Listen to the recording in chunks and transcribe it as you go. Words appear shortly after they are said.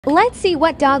Let's see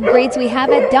what dog breeds we have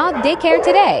at dog daycare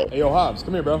today. Hey, yo, Hobbs,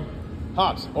 come here, bro.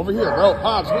 Hobbs, over here, bro.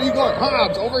 Hobbs, where you going?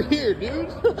 Hobbs, over here, dude.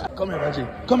 Come here,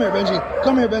 Benji. Come here, Benji.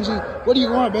 Come here, Benji. What do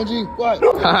you want, Benji? What?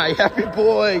 Hi, happy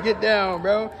boy. Get down,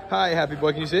 bro. Hi, happy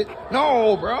boy. Can you sit?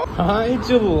 No, bro. Hi,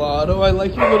 Gelato. I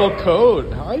like your little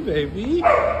coat. Hi, baby.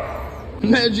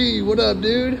 Benji, what up,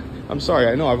 dude? I'm sorry.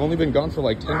 I know. I've only been gone for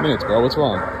like 10 minutes, bro. What's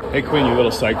wrong? Hey, Quinn, you little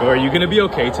psycho. Are you going to be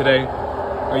okay today?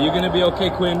 Are you going to be okay,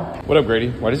 Quinn? What up, Grady?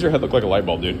 Why does your head look like a light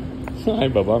bulb, dude? Hi,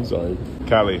 Bubba. I'm sorry.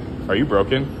 Callie, are you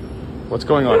broken? What's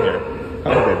going on here?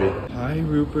 Hi, baby. Hi,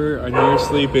 Rupert. I know you're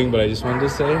sleeping, but I just wanted to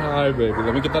say hi, baby.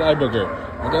 Let me get that eye booger.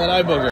 Look at that eye booger.